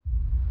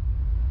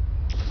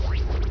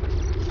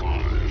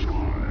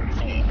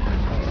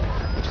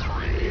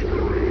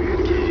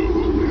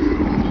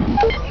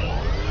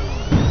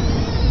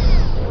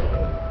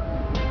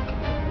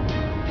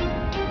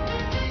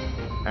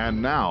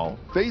And now,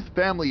 Faith,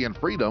 Family, and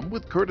Freedom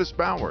with Curtis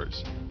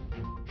Bowers.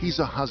 He's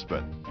a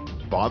husband,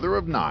 father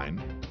of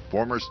 9,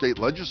 former state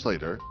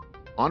legislator,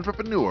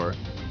 entrepreneur,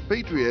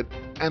 patriot,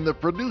 and the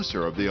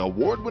producer of the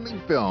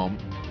award-winning film,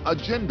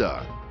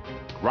 Agenda,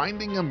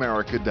 Grinding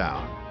America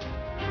Down.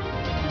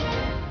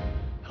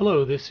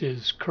 Hello, this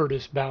is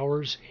Curtis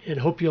Bowers, and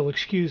hope you'll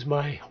excuse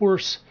my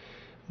hoarse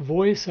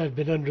voice. I've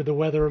been under the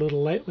weather a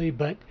little lately,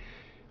 but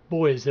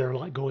boy, is there a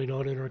lot going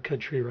on in our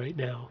country right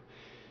now.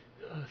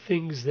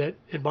 Things that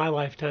in my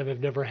lifetime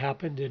have never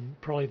happened, and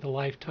probably the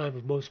lifetime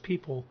of most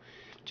people.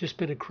 Just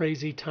been a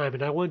crazy time,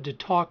 and I wanted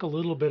to talk a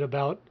little bit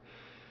about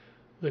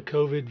the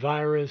COVID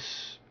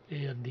virus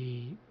and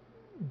the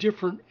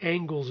different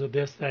angles of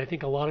this that I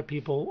think a lot of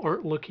people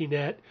aren't looking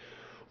at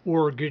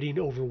or getting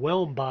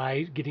overwhelmed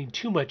by, getting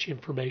too much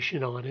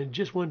information on, and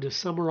just wanted to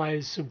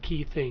summarize some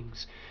key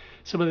things.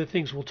 Some of the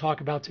things we'll talk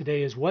about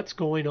today is what's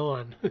going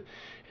on, in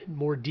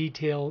more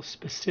detail,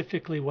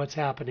 specifically what's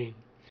happening.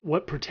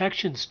 What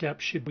protection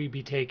steps should we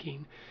be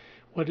taking?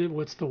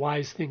 What's the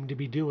wise thing to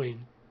be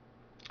doing?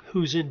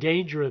 Who's in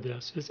danger of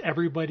this? Is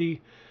everybody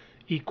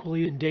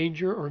equally in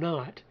danger or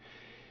not?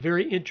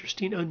 Very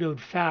interesting unknown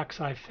facts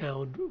I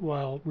found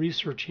while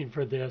researching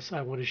for this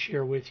I want to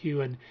share with you.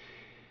 And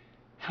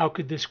how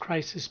could this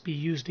crisis be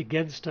used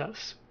against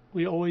us?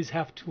 We always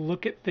have to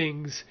look at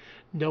things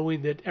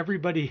knowing that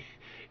everybody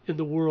in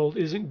the world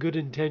isn't good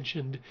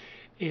intentioned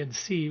and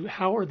see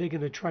how are they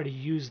going to try to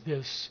use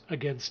this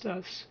against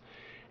us.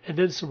 And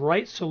then some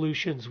right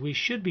solutions we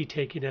should be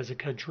taking as a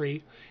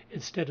country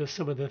instead of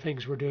some of the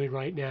things we're doing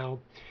right now.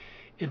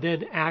 And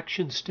then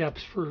action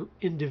steps for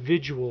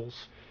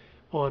individuals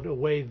on a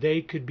way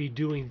they could be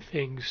doing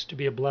things to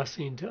be a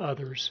blessing to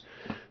others.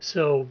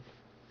 So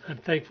I'm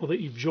thankful that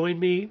you've joined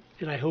me,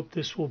 and I hope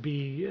this will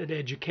be an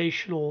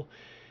educational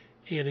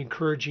and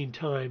encouraging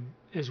time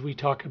as we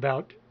talk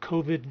about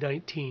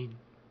COVID-19.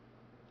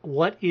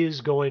 What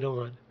is going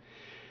on?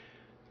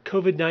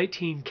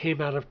 COVID-19 came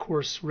out of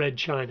course, Red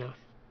China.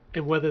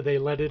 And whether they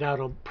let it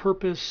out on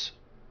purpose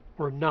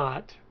or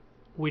not,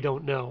 we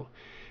don't know.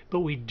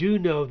 But we do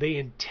know they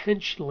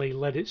intentionally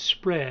let it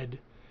spread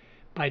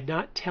by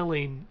not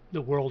telling the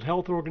World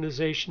Health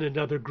Organization and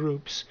other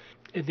groups.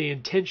 And they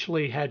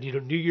intentionally had,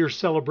 New Year's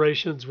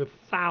celebrations with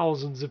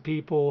thousands of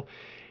people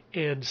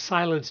and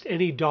silenced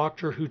any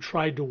doctor who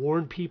tried to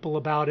warn people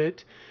about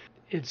it.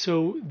 And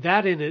so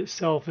that in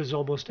itself is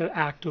almost an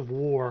act of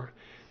war,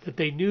 that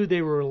they knew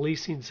they were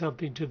releasing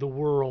something to the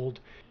world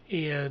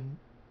and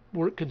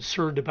weren't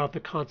concerned about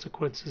the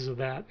consequences of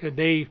that.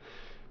 And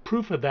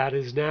proof of that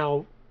is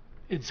now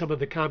in some of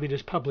the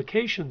communist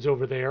publications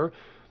over there,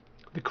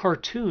 the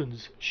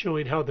cartoons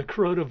showing how the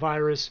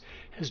coronavirus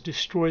has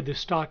destroyed the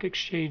stock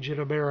exchange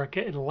in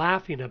America and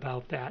laughing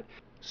about that.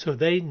 So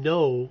they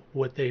know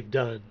what they've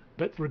done.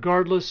 But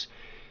regardless,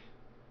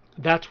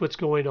 that's what's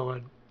going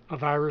on. A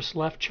virus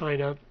left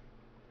China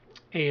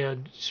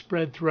and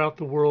spread throughout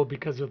the world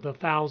because of the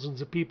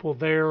thousands of people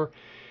there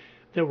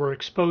that were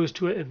exposed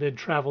to it and then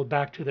traveled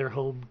back to their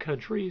home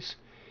countries.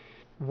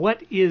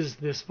 What is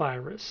this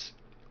virus?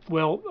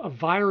 Well, a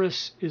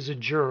virus is a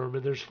germ,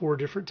 and there's 4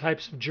 different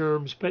types of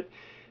germs, but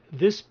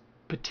this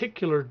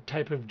particular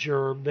type of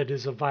germ that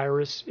is a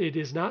virus, it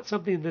is not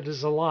something that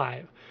is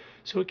alive,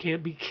 so it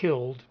can't be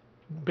killed.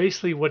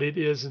 Basically what it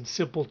is in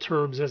simple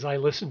terms, as I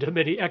listen to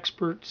many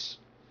experts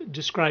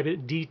describe it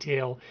in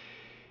detail,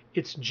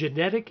 it's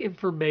genetic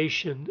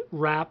information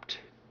wrapped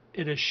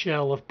in a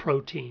shell of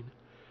protein.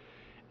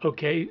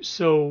 Okay,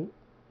 so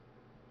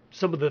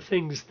some of the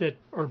things that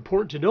are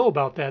important to know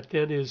about that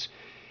then is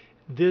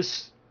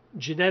this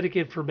genetic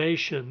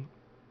information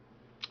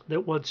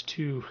that wants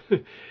to,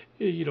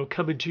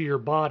 come into your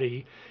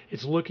body.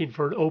 It's looking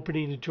for an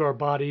opening into our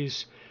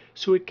bodies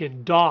so it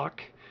can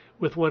dock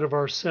with one of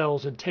our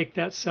cells and take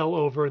that cell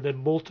over and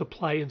then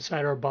multiply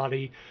inside our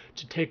body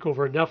to take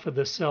over enough of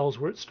the cells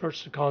where it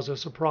starts to cause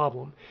us a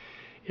problem.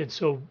 And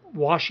so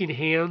washing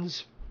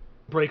hands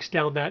breaks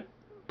down that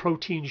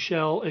protein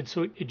shell, and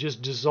so it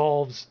just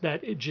dissolves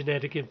that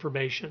genetic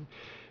information.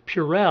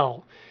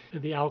 Purell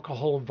and the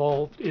alcohol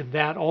involved in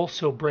that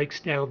also breaks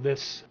down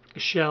this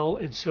shell,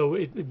 and so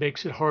it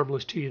makes it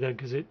harmless to you then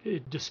because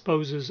it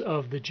disposes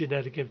of the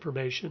genetic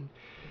information.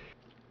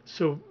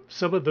 So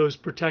some of those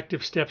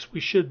protective steps we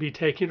should be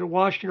taking are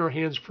washing our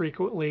hands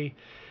frequently,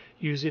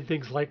 using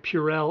things like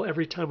Purell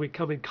every time we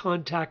come in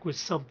contact with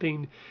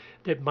something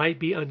that might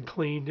be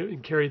unclean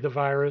and carry the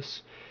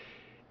virus.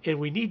 And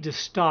we need to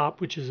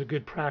stop, which is a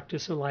good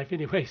practice in life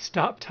anyway,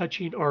 stop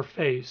touching our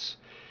face.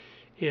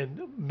 And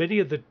many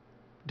of the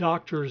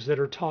doctors that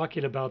are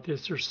talking about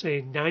this are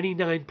saying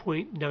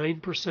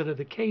 99.9% of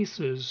the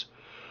cases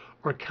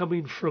are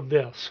coming from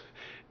this.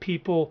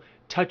 People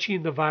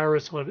touching the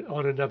virus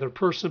on another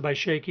person by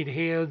shaking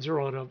hands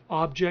or on an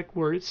object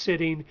where it's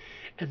sitting,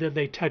 and then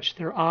they touch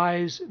their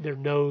eyes, their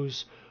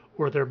nose,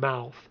 or their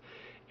mouth.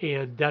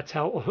 And that's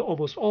how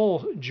almost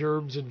all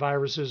germs and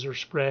viruses are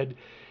spread.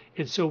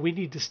 And so we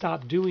need to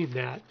stop doing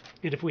that.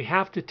 And if we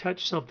have to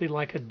touch something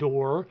like a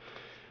door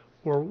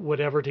or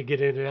whatever to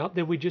get in and out,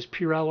 then we just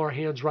Purell our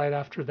hands right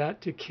after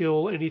that to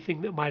kill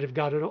anything that might have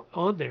gotten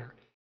on there.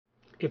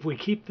 If we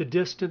keep the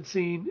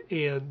distancing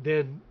and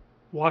then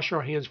wash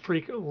our hands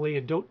frequently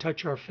and don't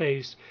touch our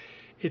face,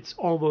 it's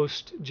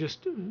almost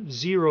just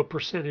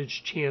 0%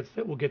 chance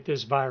that we'll get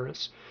this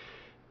virus.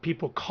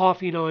 People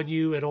coughing on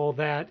you and all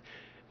that,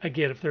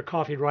 again, if they're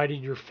coughing right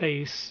in your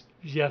face,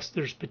 yes,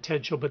 there's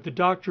potential. But the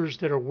doctors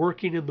that are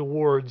working in the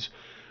wards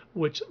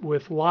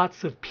with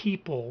lots of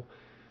people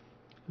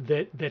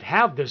that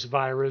have this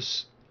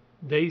virus,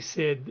 they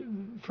said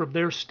from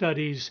their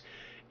studies,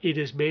 it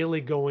is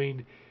mainly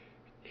going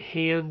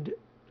hand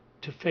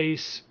to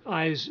face,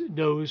 eyes,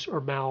 nose,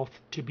 or mouth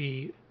to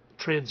be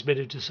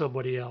transmitted to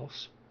somebody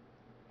else.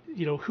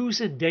 You know,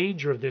 who's in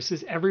danger of this?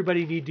 Does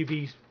everybody need to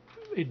be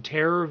in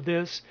terror of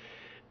this?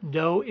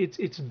 No,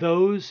 it's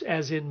those,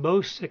 as in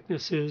most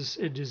sicknesses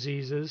and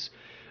diseases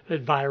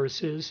and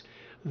viruses,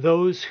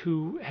 those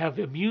who have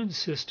immune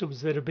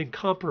systems that have been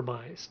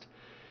compromised.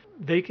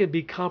 They can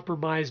be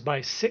compromised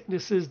by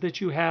sicknesses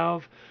that you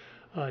have,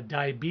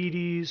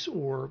 diabetes,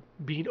 or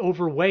being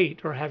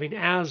overweight, or having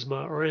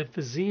asthma or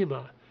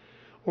emphysema,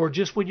 or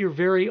just when you're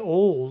very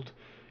old,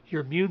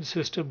 your immune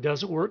system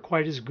doesn't work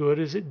quite as good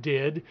as it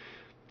did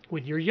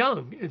when you're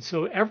young. And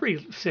so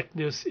every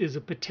sickness is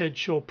a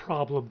potential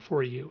problem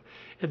for you.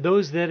 And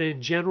those that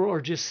in general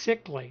are just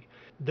sickly,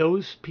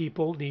 those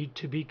people need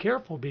to be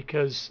careful,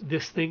 because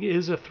this thing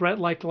is a threat,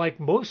 like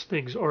most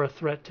things are a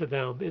threat to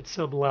them at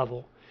some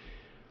level.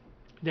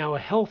 Now, a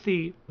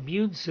healthy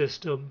immune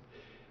system,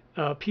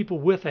 people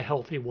with a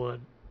healthy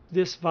one,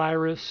 this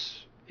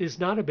virus is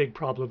not a big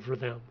problem for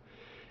them.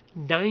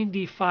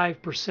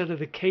 95% of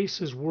the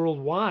cases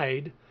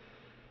worldwide,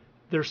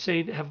 they're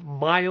saying, have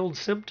mild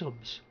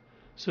symptoms.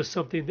 So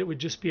something that would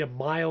just be a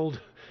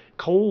mild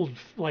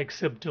cold-like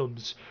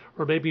symptoms,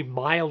 or maybe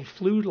mild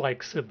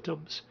flu-like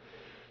symptoms.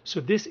 So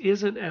this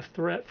isn't a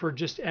threat for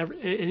just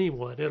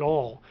anyone at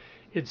all.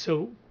 And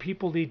so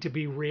people need to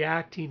be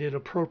reacting in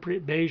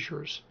appropriate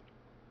measures.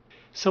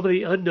 Some of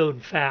the unknown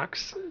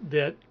facts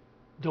that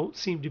don't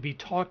seem to be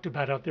talked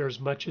about out there as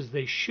much as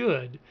they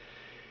should.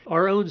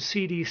 Our own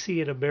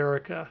CDC in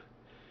America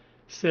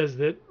says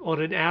that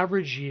on an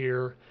average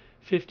year,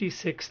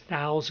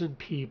 56,000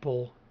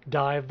 people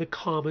die of the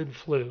common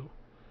flu.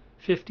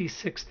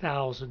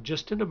 56,000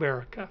 just in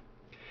America.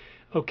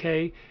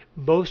 Okay,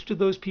 most of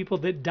those people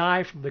that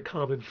die from the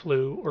common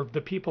flu, or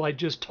the people I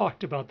just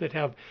talked about that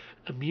have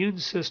immune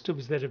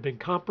systems that have been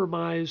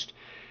compromised,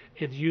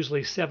 and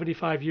usually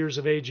 75 years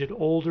of age and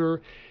older,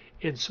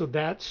 and so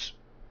that's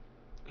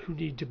who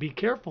need to be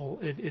careful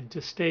and to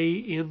stay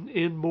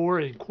in more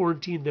and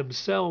quarantine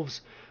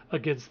themselves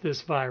against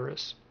this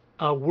virus.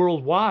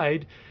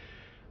 Worldwide,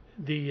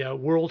 the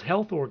World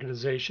Health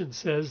Organization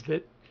says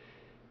that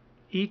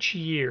each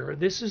year, and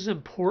this is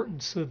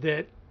important so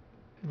that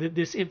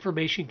this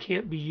information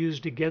can't be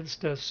used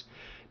against us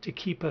to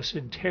keep us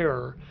in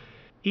terror,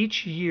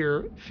 each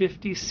year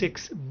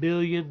 56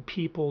 million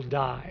people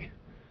die,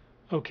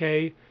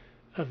 okay,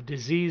 of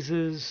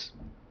diseases,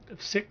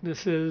 of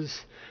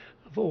sicknesses,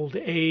 of old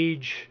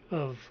age,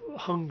 of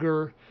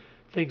hunger,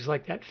 things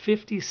like that.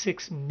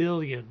 56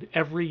 million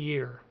every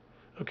year.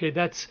 Okay,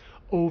 that's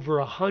over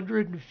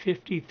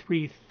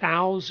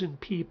 153,000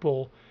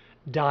 people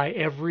die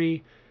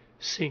every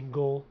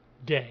single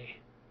day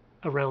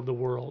around the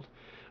world.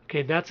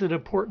 Okay, that's an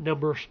important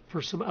number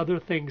for some other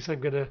things I'm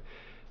going to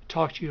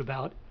talk to you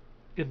about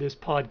in this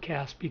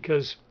podcast,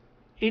 because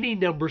any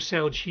number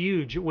sounds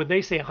huge. When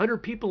they say 100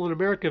 people in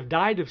America have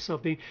died of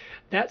something,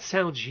 that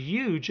sounds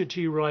huge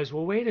until you realize,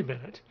 well, wait a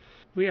minute.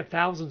 We have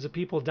thousands of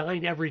people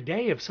dying every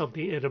day of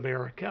something in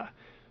America.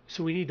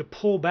 So we need to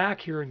pull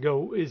back here and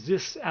go, is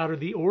this out of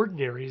the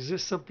ordinary? Is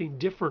this something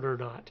different or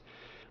not?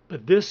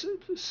 But this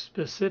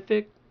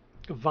specific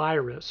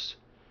virus,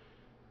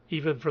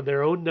 even from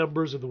their own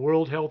numbers of the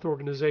World Health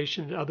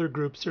Organization and other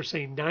groups, they're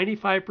saying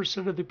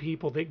 95% of the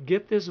people that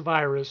get this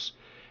virus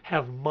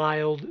have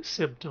mild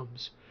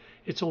symptoms.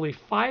 It's only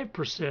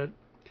 5%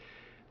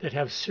 that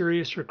have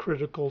serious or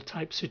critical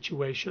type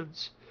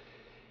situations.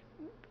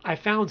 I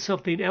found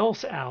something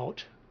else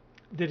out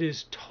that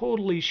is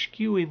totally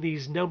skewing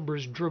these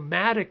numbers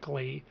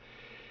dramatically,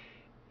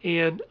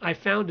 and I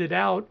found it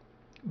out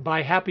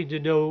by happening to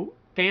know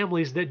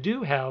families that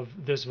do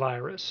have this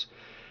virus.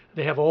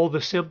 They have all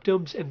the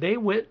symptoms, and they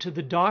went to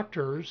the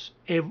doctors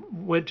and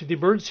went to the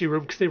emergency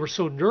room because they were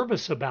so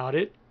nervous about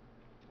it.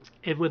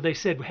 And when they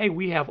said, hey,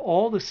 we have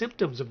all the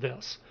symptoms of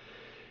this,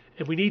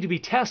 and we need to be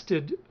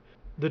tested,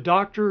 the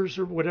doctors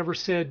or whatever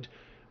said,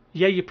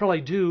 yeah, you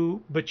probably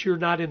do, but you're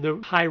not in the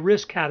high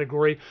risk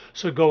category,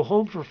 so go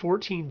home for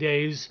 14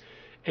 days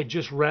and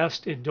just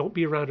rest and don't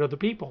be around other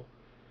people.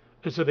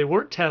 And so they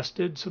weren't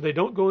tested, so they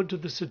don't go into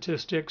the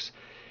statistics.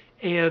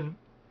 And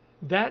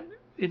that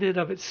in and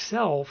of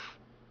itself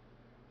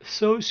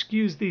so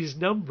skews these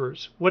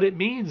numbers. What it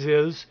means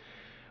is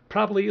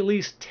probably at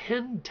least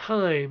 10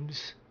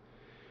 times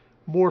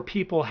more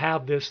people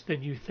have this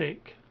than you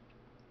think.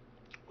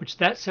 Which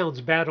that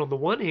sounds bad on the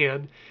one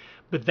hand,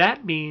 but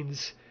that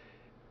means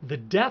The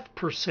death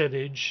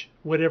percentage,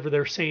 whatever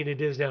they're saying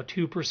it is now,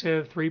 2%,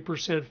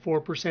 3%,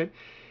 4%,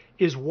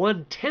 is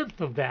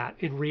 1/10 of that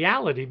in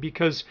reality,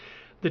 because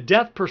the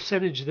death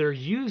percentage they're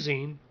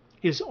using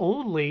is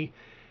only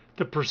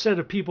the percent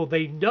of people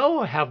they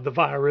know have the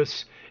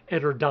virus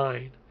and are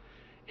dying.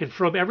 And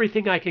from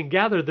everything I can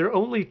gather, they're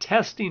only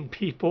testing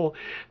people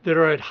that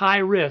are at high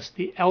risk,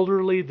 the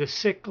elderly, the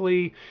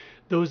sickly,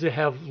 those that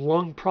have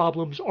lung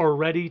problems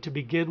already to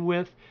begin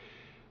with.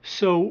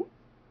 So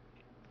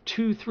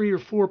 2, 3, or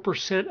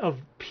 4% of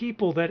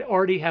people that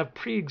already have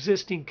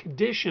pre-existing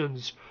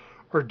conditions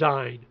are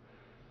dying.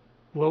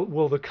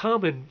 Well, the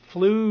common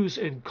flus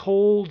and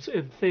colds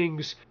and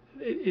things,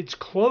 it's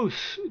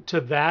close to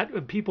that.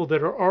 And people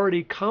that are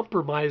already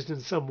compromised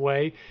in some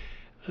way,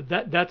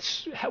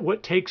 that's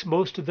what takes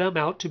most of them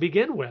out to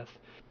begin with.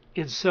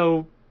 And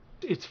so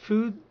it's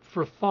food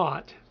for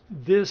thought.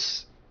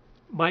 This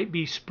might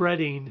be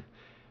spreading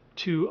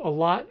to a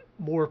lot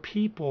more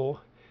people,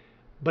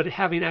 but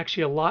having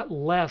actually a lot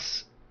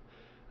less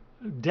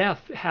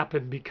death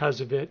happen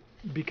because of it,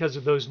 because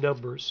of those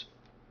numbers.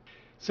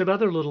 Some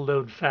other little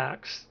known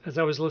facts. As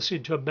I was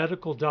listening to a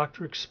medical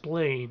doctor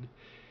explain,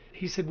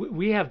 he said,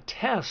 we have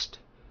tests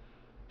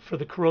for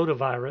the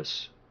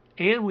coronavirus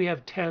and we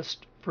have tests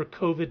for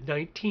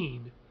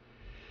COVID-19.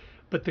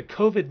 But the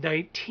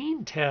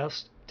COVID-19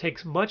 test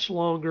takes much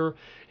longer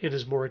and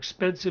is more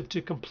expensive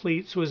to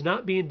complete, so is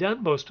not being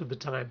done most of the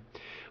time.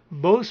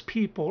 Most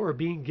people are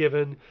being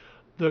given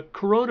the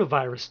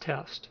coronavirus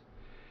test.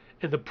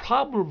 And the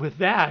problem with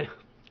that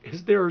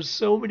is there are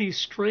so many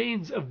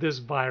strains of this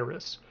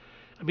virus.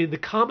 I mean, the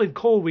common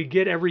cold we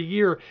get every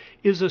year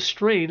is a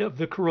strain of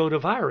the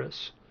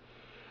coronavirus.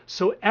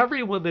 So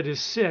everyone that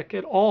is sick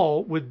at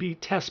all would be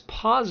test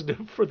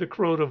positive for the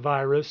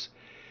coronavirus,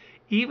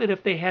 even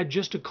if they had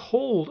just a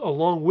cold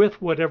along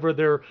with whatever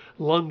their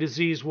lung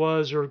disease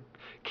was, or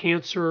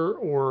cancer,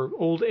 or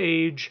old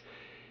age.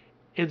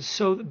 And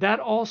so that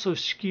also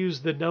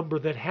skews the number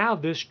that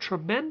have this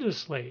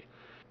tremendously.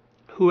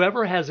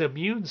 Whoever has an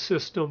immune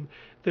system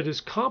that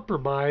is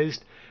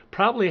compromised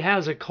probably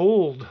has a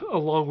cold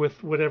along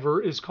with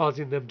whatever is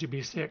causing them to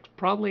be sick,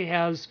 probably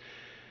has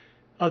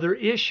other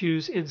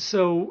issues. And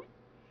so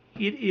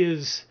it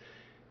is,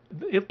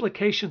 the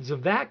implications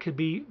of that could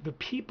be the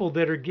people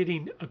that are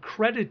getting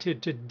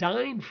accredited to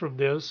dying from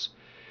this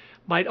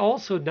might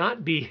also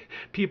not be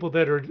people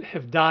that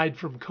have died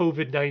from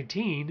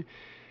COVID-19.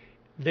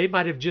 They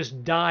might have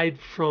just died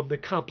from the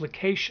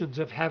complications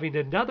of having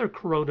another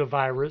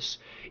coronavirus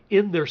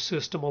in their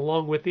system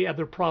along with the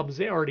other problems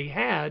they already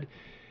had.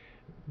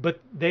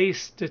 But they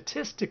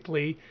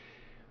statistically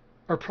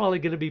are probably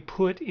going to be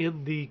put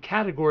in the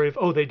category of,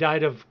 oh, they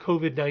died of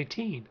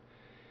COVID-19,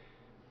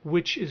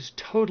 which is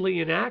totally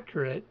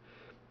inaccurate,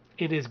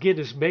 and again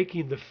is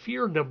making the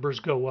fear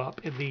numbers go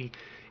up and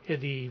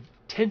the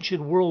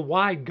tension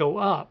worldwide go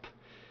up.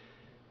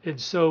 And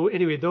so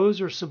anyway,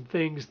 those are some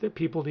things that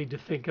people need to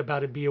think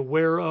about and be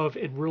aware of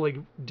and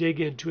really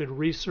dig into and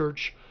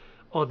research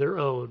on their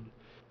own.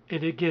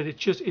 And again,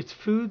 it's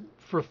food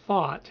for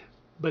thought,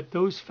 but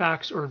those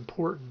facts are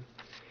important.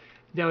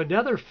 Now,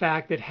 another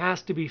fact that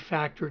has to be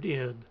factored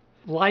in,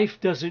 life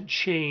doesn't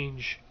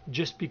change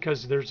just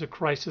because there's a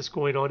crisis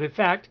going on. In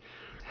fact,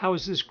 how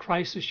is this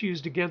crisis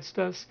used against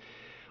us?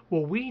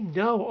 Well, we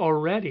know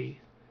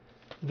already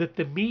that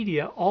the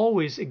media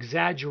always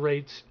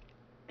exaggerates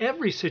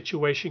every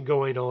situation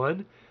going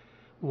on.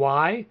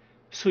 Why?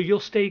 So you'll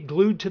stay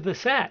glued to the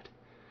set.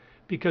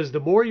 Because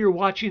the more you're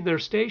watching their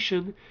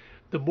station,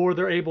 the more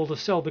they're able to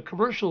sell the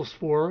commercials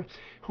for,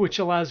 which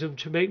allows them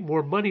to make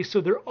more money.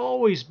 So they're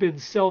always been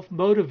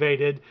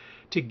self-motivated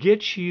to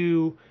get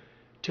you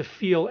to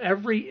feel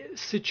every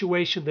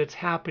situation that's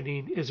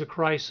happening is a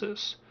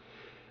crisis.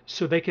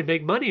 So they can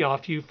make money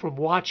off you from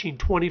watching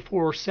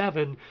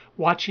 24/7,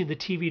 watching the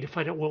TV to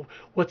find out, well,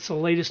 what's the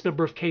latest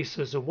number of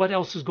cases and what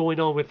else is going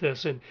on with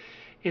this.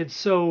 And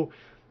so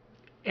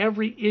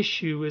every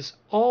issue is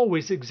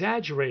always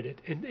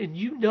exaggerated. And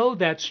you know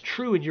that's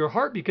true in your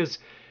heart because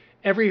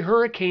every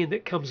hurricane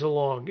that comes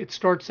along, it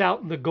starts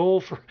out in the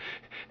Gulf or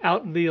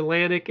out in the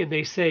Atlantic, and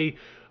they say,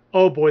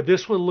 oh boy,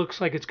 this one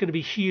looks like it's going to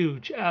be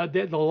huge.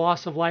 The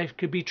loss of life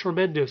could be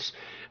tremendous,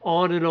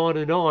 on and on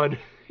and on.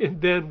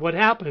 And then what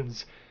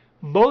happens?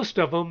 Most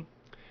of them,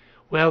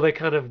 well, they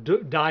kind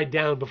of died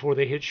down before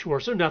they hit shore,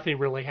 so nothing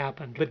really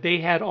happened. But they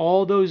had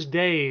all those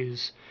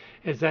days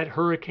as that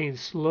hurricane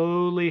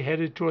slowly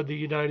headed toward the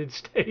United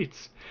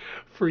States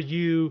for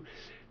you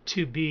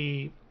to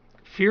be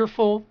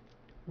fearful,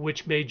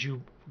 which made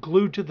you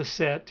glued to the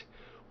set,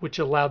 which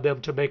allowed them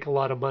to make a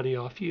lot of money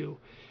off you.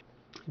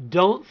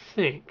 Don't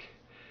think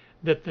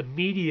that the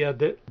media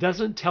that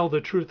doesn't tell the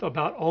truth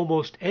about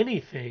almost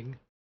anything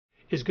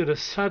is going to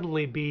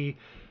suddenly be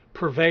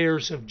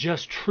purveyors of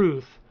just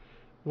truth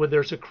when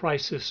there's a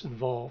crisis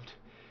involved.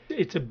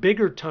 It's a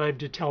bigger time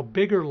to tell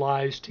bigger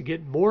lies to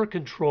get more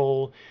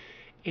control,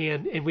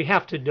 and we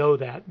have to know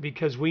that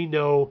because we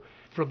know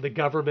from the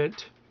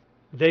government,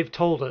 they've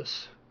told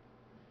us,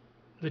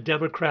 the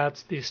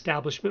Democrats, the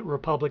establishment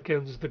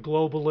Republicans, the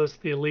globalists,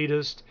 the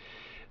elitists,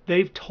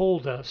 They've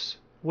told us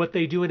what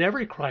they do in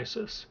every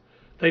crisis.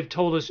 They've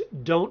told us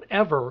don't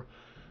ever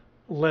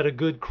let a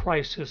good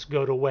crisis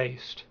go to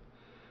waste.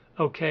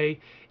 Okay?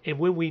 And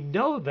when we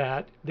know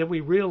that, then we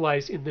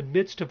realize in the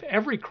midst of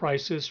every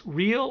crisis,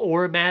 real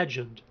or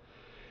imagined,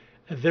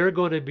 they're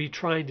going to be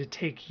trying to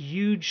take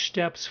huge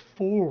steps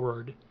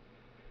forward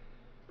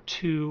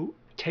to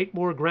take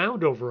more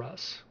ground over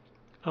us.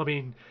 I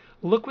mean,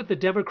 look what the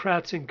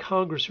Democrats in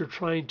Congress are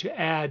trying to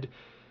add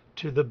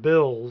to the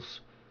bills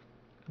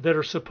that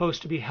are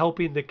supposed to be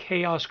helping the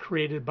chaos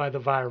created by the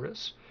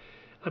virus.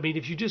 I mean,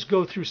 if you just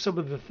go through some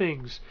of the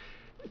things,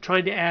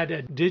 trying to add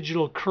a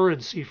digital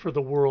currency for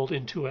the world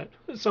into it,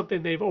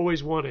 something they've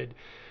always wanted,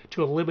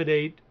 to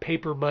eliminate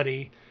paper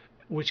money,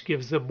 which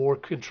gives them more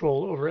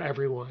control over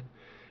everyone.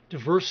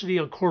 Diversity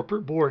on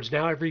corporate boards.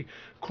 Now every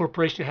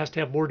corporation has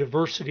to have more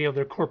diversity on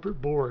their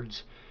corporate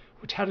boards.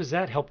 Which, how does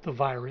that help the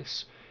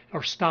virus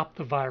or stop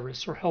the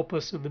virus or help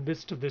us in the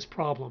midst of this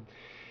problem?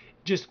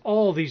 Just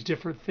all these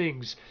different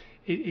things.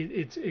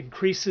 It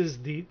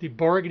increases the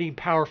bargaining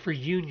power for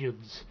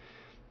unions.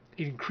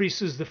 It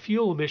increases the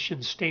fuel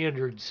emission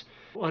standards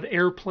on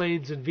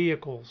airplanes and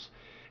vehicles.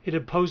 It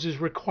imposes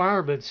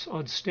requirements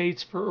on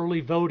states for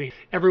early voting.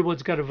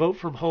 Everyone's got to vote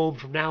from home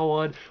from now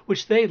on,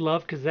 which they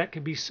love because that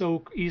can be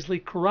so easily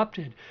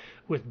corrupted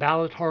with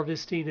ballot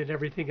harvesting and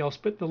everything else.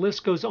 But the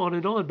list goes on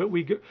and on. But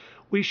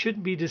we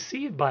shouldn't be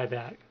deceived by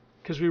that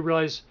because we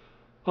realize,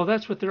 oh,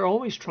 that's what they're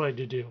always trying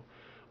to do.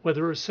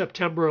 Whether it was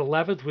September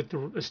 11th with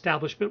the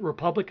establishment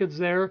Republicans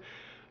there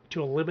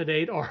to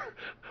eliminate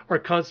our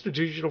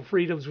constitutional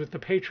freedoms with the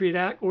Patriot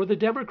Act, or the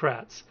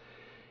Democrats.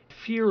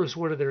 Fear is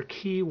one of their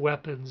key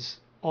weapons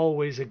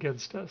always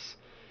against us.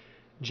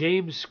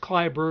 James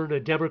Clyburn, a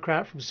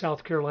Democrat from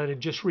South Carolina,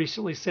 just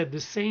recently said the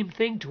same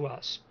thing to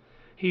us.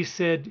 He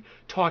said,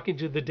 talking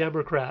to the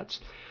Democrats,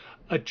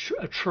 a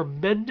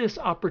tremendous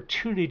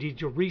opportunity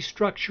to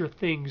restructure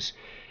things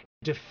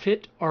to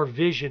fit our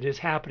vision is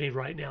happening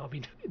right now. I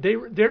mean, they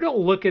don't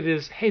look at it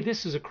as, hey,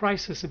 this is a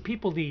crisis and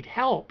people need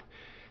help.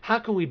 How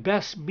can we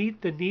best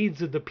meet the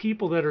needs of the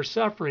people that are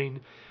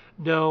suffering?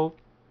 No,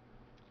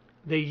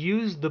 they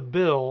use the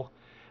bill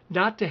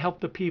not to help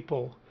the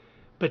people,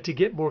 but to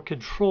get more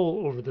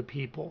control over the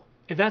people.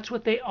 And that's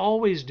what they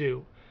always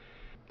do.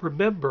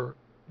 Remember,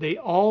 they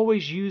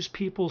always use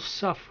people's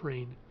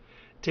suffering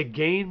to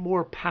gain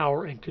more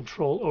power and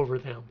control over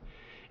them.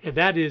 And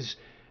that is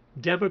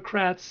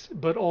Democrats,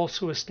 but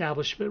also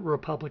establishment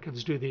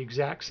Republicans do the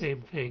exact same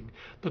thing.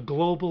 The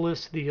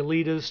globalists, the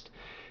elitists,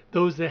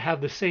 those that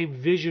have the same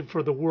vision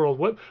for the world.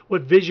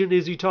 What vision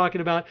is he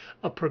talking about?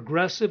 A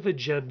progressive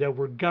agenda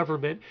where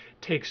government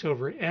takes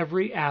over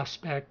every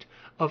aspect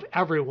of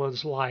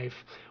everyone's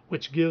life,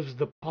 which gives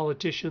the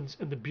politicians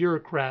and the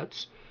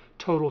bureaucrats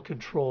total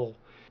control.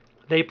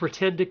 They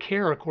pretend to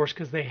care, of course,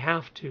 because they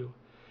have to,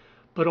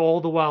 but all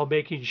the while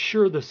making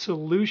sure the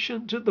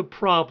solution to the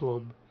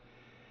problem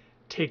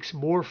takes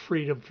more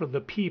freedom from the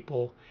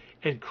people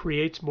and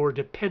creates more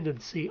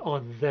dependency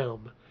on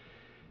them.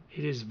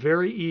 It is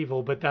very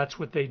evil, but that's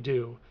what they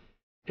do.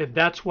 And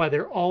that's why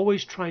they're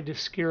always trying to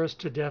scare us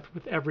to death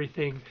with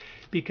everything,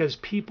 because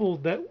people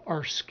that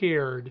are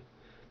scared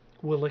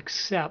will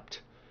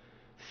accept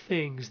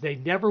things they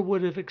never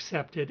would have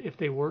accepted if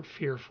they weren't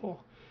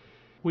fearful.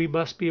 We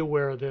must be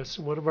aware of this.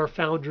 One of our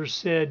founders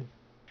said,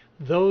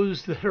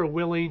 those that are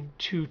willing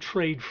to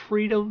trade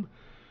freedom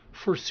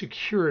for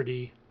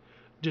security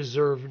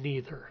deserve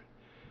neither.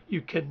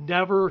 You can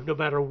never, no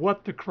matter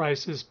what the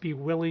crisis, be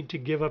willing to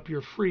give up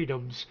your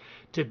freedoms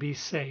to be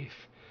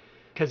safe.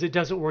 Because it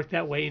doesn't work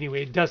that way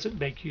anyway. It doesn't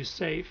make you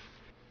safe.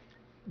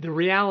 The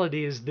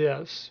reality is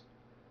this.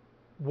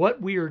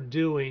 What we are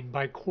doing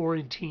by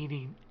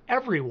quarantining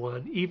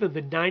everyone, even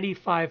the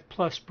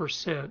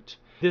 95+%,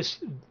 this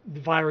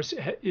virus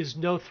is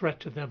no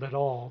threat to them at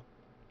all,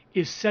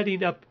 is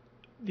setting up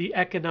the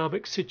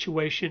economic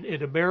situation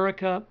in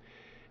America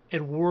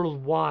and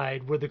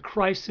worldwide, where the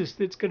crisis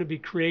that's going to be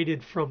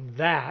created from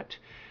that,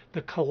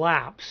 the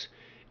collapse,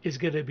 is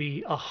going to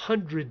be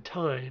 100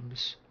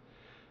 times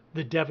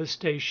the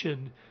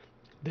devastation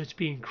that's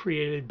being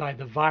created by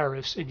the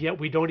virus. And yet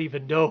we don't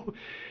even know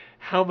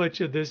how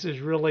much of this is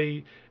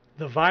really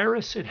the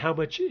virus and how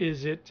much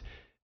is it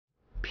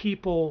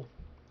people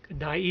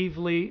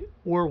naively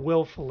or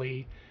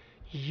willfully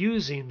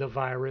using the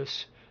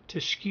virus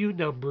to skew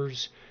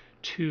numbers,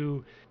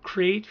 to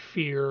create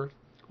fear,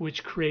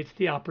 which creates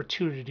the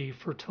opportunity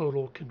for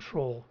total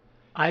control.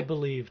 I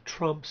believe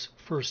Trump's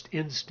first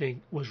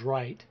instinct was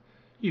right.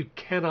 You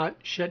cannot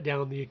shut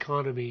down the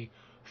economy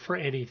for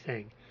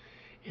anything.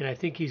 And I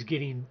think he's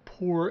getting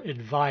poor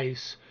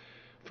advice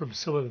from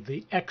some of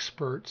the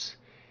experts,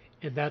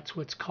 and that's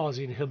what's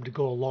causing him to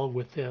go along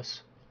with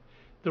this.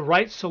 The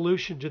right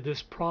solution to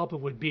this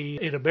problem would be,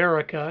 in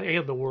America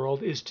and the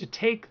world, is to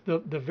take the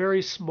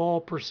very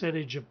small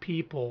percentage of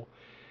people,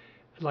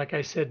 like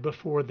I said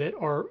before, that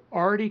are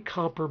already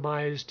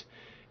compromised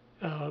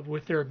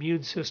with their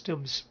immune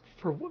systems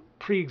for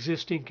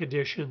pre-existing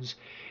conditions,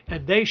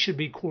 and they should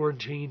be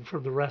quarantined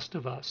from the rest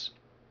of us.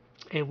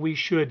 And we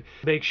should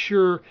make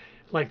sure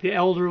like the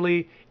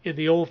elderly in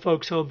the old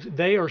folks' homes,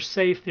 they are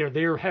safe there.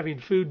 They are having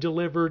food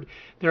delivered.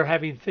 They're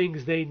having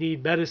things they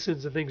need,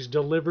 medicines and things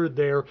delivered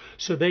there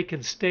so they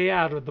can stay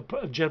out of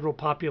the general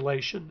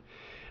population.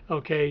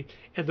 Okay,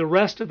 and the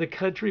rest of the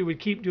country would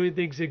keep doing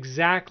things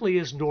exactly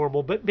as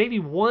normal, but maybe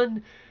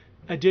one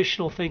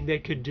additional thing they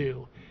could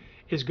do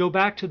is go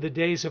back to the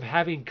days of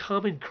having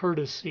common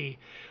courtesy,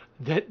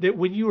 that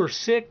when you are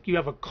sick, you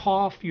have a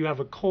cough, you have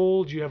a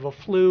cold, you have a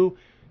flu,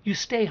 you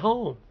stay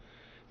home.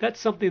 That's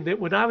something that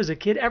when I was a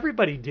kid,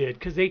 everybody did,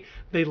 because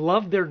they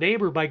loved their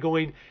neighbor by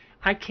going,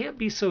 I can't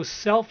be so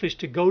selfish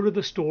to go to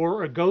the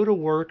store or go to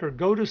work or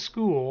go to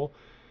school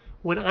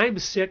when I'm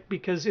sick,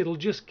 because it'll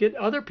just get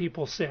other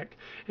people sick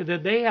and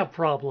then they have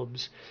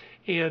problems.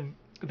 And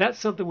that's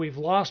something we've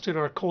lost in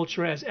our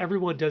culture, as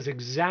everyone does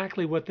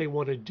exactly what they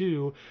want to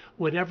do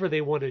whenever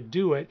they want to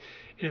do it.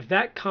 And if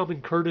that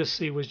common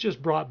courtesy was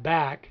just brought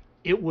back,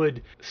 it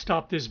would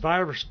stop this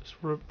virus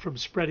from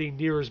spreading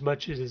near as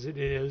much as it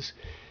is.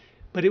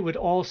 But it would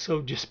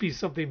also just be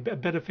something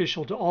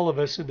beneficial to all of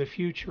us in the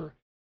future.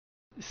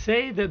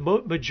 Say that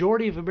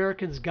majority of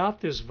Americans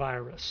got this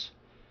virus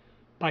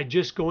by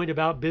just going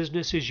about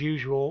business as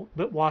usual,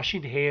 but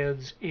washing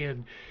hands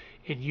and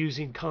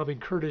using common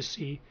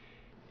courtesy.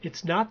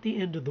 It's not the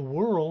end of the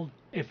world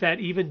if that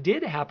even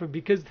did happen,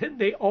 because then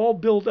they all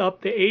build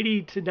up, the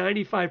 80 to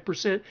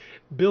 95%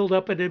 build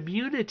up an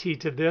immunity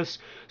to this.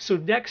 So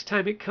next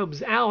time it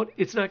comes out,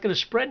 it's not going to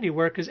spread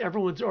anywhere because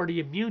everyone's already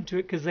immune to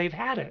it because they've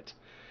had it.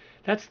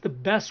 That's the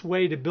best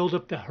way to build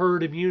up the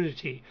herd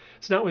immunity.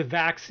 It's not with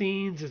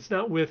vaccines. It's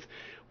not with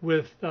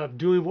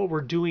doing what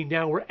we're doing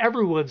now, where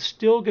everyone's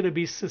still going to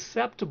be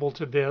susceptible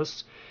to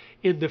this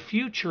in the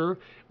future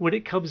when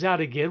it comes out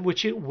again,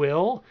 which it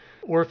will,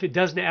 or if it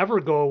doesn't ever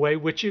go away,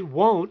 which it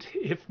won't.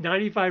 If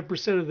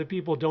 95% of the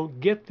people don't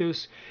get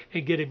this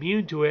and get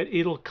immune to it,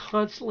 it'll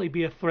constantly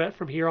be a threat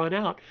from here on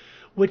out,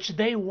 which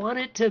they want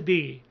it to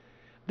be.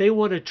 They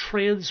want to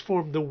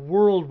transform the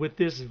world with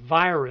this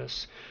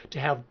virus to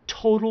have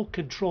total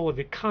control of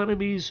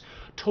economies,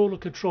 total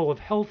control of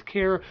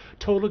healthcare,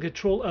 total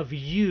control of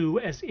you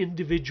as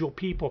individual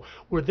people,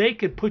 where they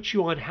could put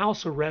you on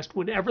house arrest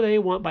whenever they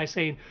want by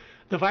saying,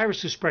 the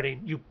virus is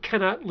spreading, you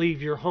cannot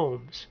leave your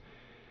homes.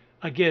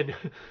 Again,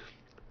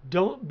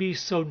 don't be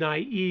so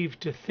naive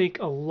to think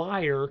a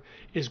liar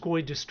is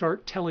going to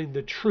start telling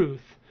the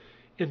truth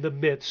in the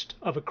midst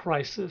of a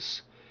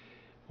crisis.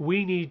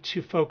 We need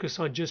to focus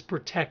on just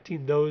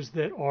protecting those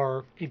that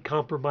are in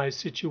compromised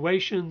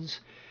situations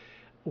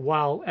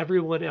while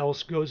everyone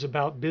else goes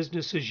about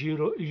business as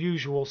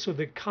usual, so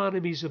the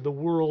economies of the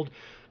world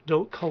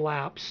don't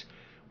collapse,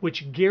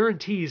 which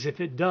guarantees, if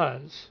it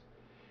does,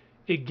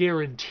 it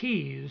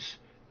guarantees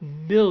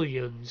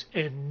millions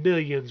and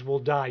millions will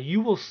die.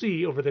 You will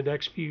see over the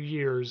next few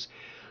years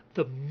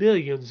the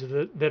millions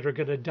that are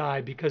going to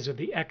die because of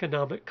the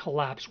economic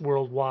collapse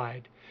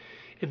worldwide.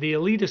 And the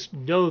elitists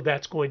know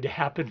that's going to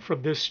happen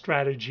from this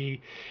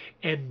strategy,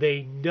 and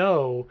they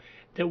know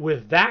that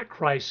with that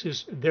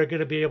crisis, they're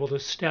going to be able to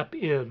step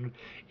in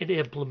and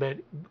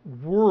implement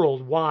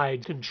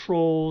worldwide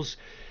controls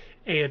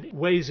and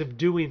ways of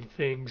doing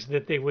things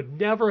that they would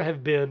never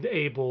have been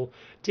able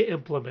to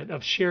implement,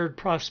 of shared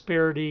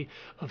prosperity,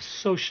 of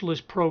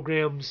socialist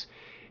programs.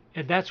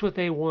 And that's what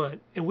they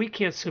want. And we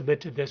can't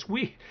submit to this.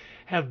 We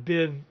have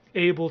been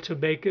able to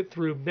make it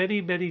through many,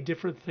 many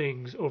different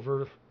things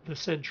over the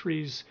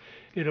centuries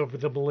and over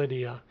the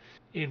millennia.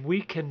 And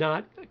we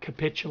cannot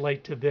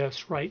capitulate to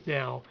this right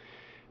now.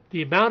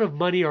 The amount of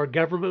money our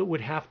government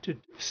would have to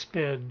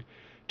spend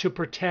to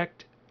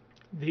protect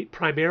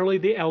primarily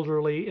the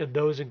elderly and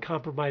those in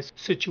compromised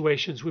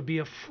situations would be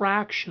a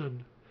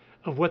fraction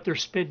of what they're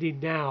spending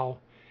now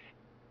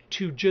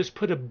to just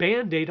put a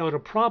Band-Aid on a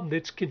problem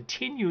that's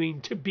continuing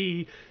to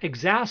be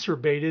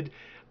exacerbated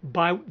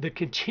by the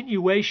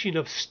continuation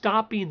of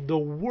stopping the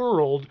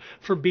world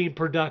from being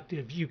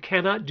productive. You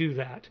cannot do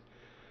that.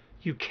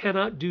 You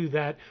cannot do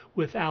that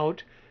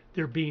without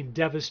there being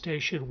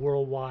devastation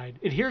worldwide.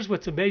 And here's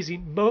what's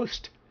amazing.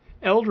 Most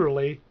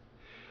elderly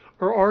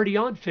are already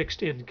on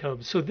fixed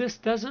income. So this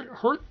doesn't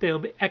hurt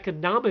them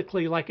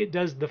economically like it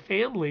does the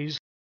families.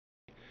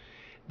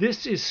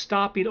 This is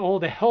stopping all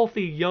the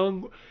healthy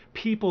young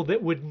people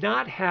that would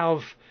not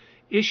have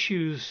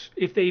issues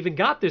if they even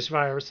got this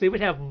virus. They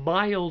would have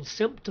mild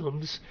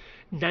symptoms.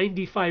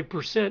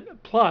 95%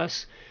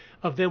 plus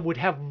of them would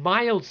have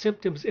mild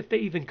symptoms if they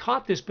even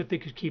caught this, but they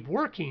could keep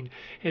working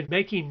and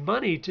making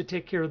money to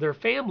take care of their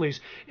families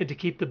and to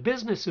keep the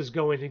businesses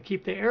going and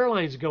keep the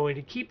airlines going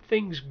and keep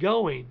things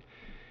going.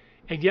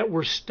 And yet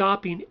we're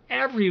stopping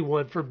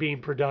everyone from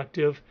being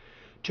productive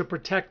to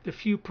protect the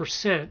few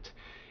percent.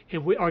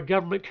 And our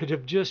government could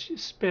have just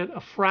spent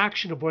a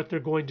fraction of what they're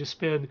going to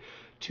spend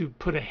to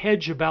put a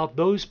hedge about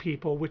those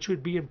people, which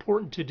would be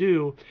important to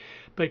do,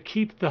 but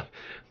keep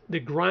the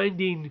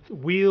grinding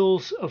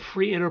wheels of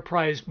free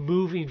enterprise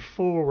moving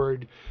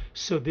forward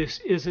so this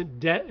isn't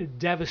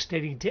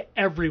devastating to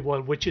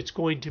everyone, which it's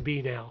going to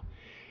be now.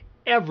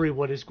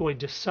 Everyone is going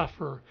to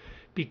suffer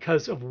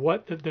because of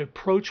what the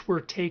approach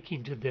we're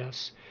taking to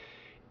this.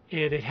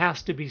 and it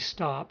has to be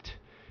stopped.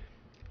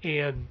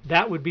 And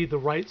that would be the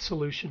right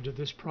solution to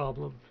this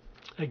problem.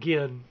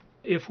 Again,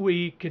 if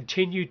we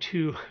continue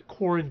to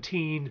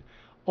quarantine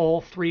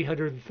all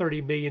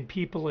 330 million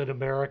people in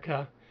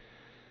America,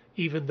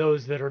 even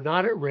those that are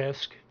not at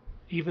risk,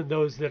 even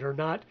those that are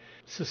not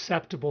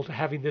susceptible to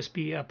having this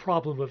be a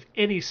problem of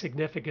any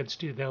significance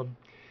to them,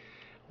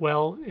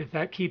 well, if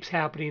that keeps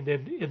happening,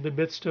 then in the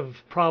midst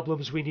of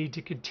problems, we need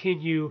to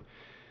continue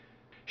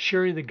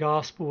sharing the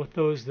gospel with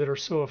those that are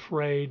so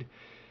afraid,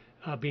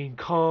 being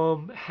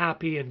calm,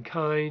 happy, and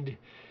kind,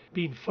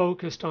 being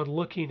focused on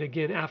looking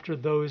again after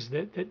those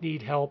that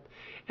need help,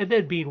 and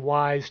then being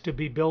wise to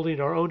be building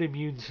our own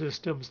immune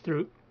systems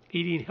through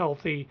eating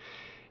healthy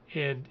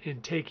and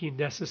taking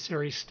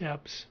necessary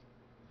steps.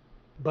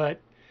 But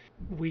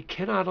we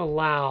cannot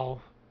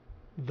allow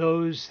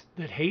those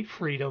that hate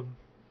freedom,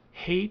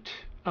 hate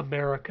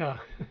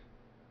America,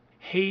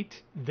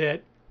 hate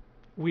that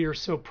we are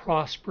so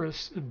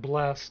prosperous and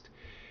blessed.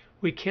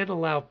 We can't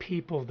allow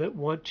people that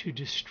want to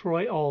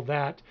destroy all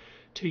that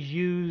to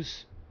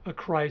use a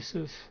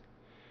crisis,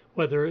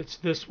 whether it's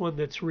this one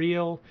that's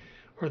real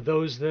or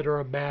those that are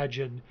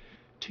imagined,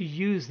 to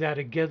use that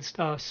against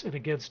us and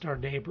against our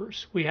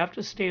neighbors. We have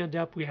to stand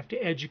up. We have to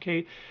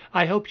educate.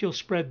 I hope you'll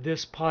spread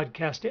this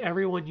podcast to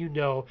everyone you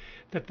know,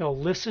 that they'll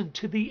listen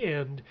to the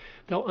end.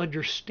 They'll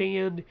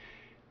understand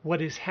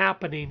what is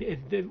happening,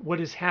 and what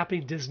is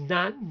happening does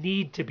not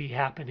need to be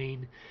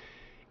happening,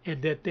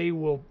 and that they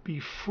will be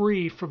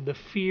free from the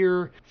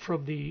fear,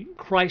 from the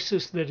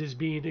crisis that is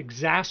being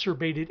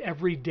exacerbated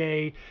every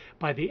day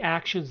by the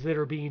actions that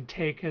are being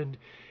taken,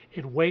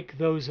 and wake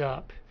those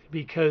up.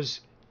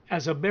 Because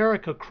as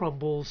America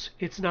crumbles,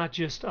 it's not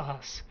just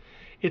us.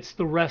 It's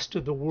the rest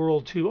of the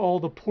world too. All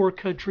the poor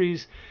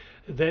countries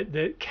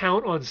that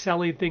count on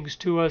selling things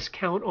to us,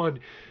 count on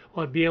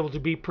being able to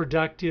be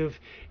productive,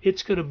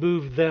 it's going to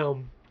move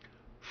them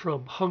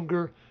from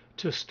hunger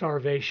to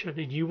starvation.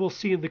 And you will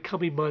see in the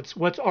coming months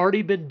what's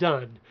already been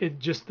done in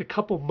just the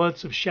couple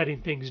months of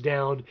shutting things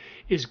down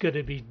is going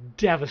to be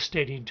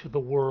devastating to the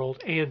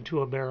world and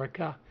to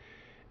America.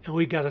 And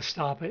we got to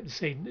stop it and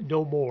say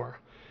no more.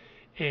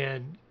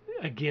 And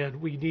again,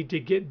 we need to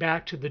get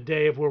back to the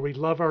day of where we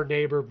love our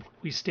neighbor.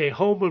 We stay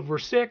home when we're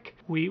sick.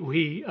 We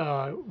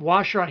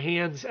wash our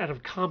hands out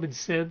of common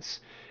sense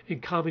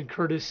and common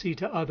courtesy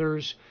to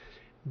others.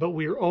 But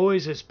we are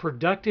always as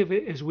productive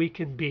as we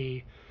can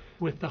be,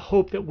 with the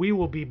hope that we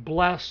will be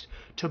blessed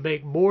to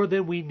make more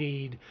than we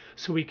need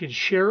so we can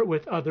share it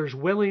with others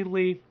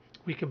willingly.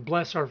 We can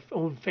bless our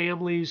own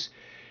families,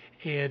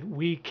 and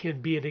we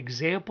can be an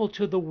example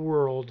to the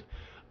world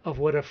of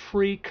what a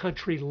free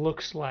country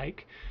looks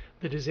like,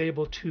 that is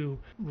able to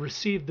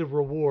receive the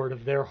reward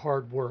of their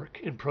hard work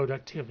and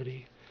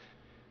productivity.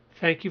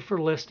 Thank you for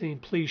listening.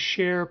 Please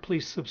share,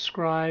 please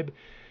subscribe,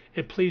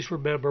 and please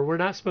remember, we're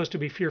not supposed to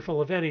be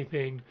fearful of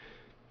anything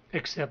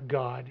except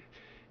God.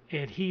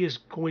 And He is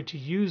going to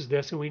use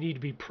this, and we need to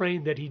be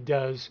praying that He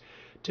does,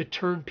 to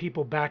turn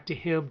people back to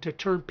Him, to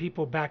turn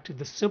people back to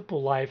the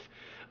simple life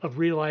of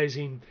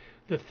realizing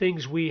the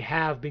things we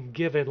have been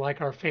given, like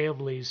our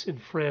families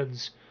and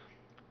friends,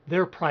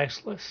 they're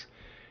priceless.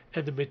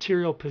 And the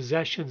material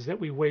possessions that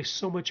we waste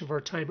so much of our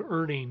time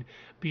earning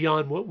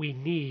beyond what we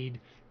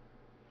need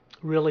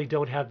really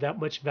don't have that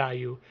much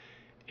value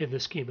in the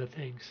scheme of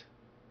things.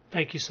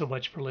 Thank you so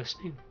much for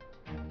listening.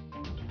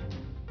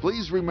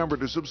 Please remember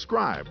to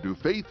subscribe to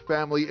Faith,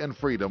 Family, and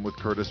Freedom with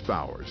Curtis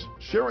Bowers,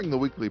 sharing the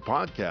weekly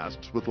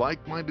podcasts with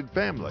like-minded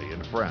family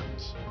and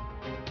friends.